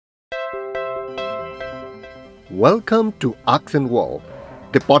Welcome to Accent Wall,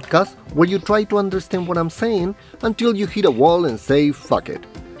 the podcast where you try to understand what I'm saying until you hit a wall and say fuck it.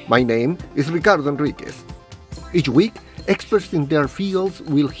 My name is Ricardo Enriquez. Each week, experts in their fields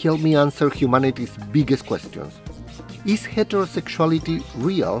will help me answer humanity's biggest questions. Is heterosexuality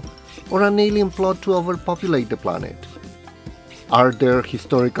real or an alien plot to overpopulate the planet? Are there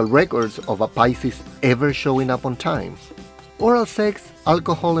historical records of a Pisces ever showing up on time? Oral sex,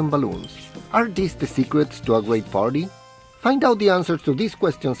 alcohol, and balloons. Are these the secrets to a great party? Find out the answers to these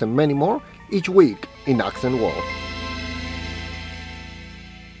questions and many more each week in Accent Wall.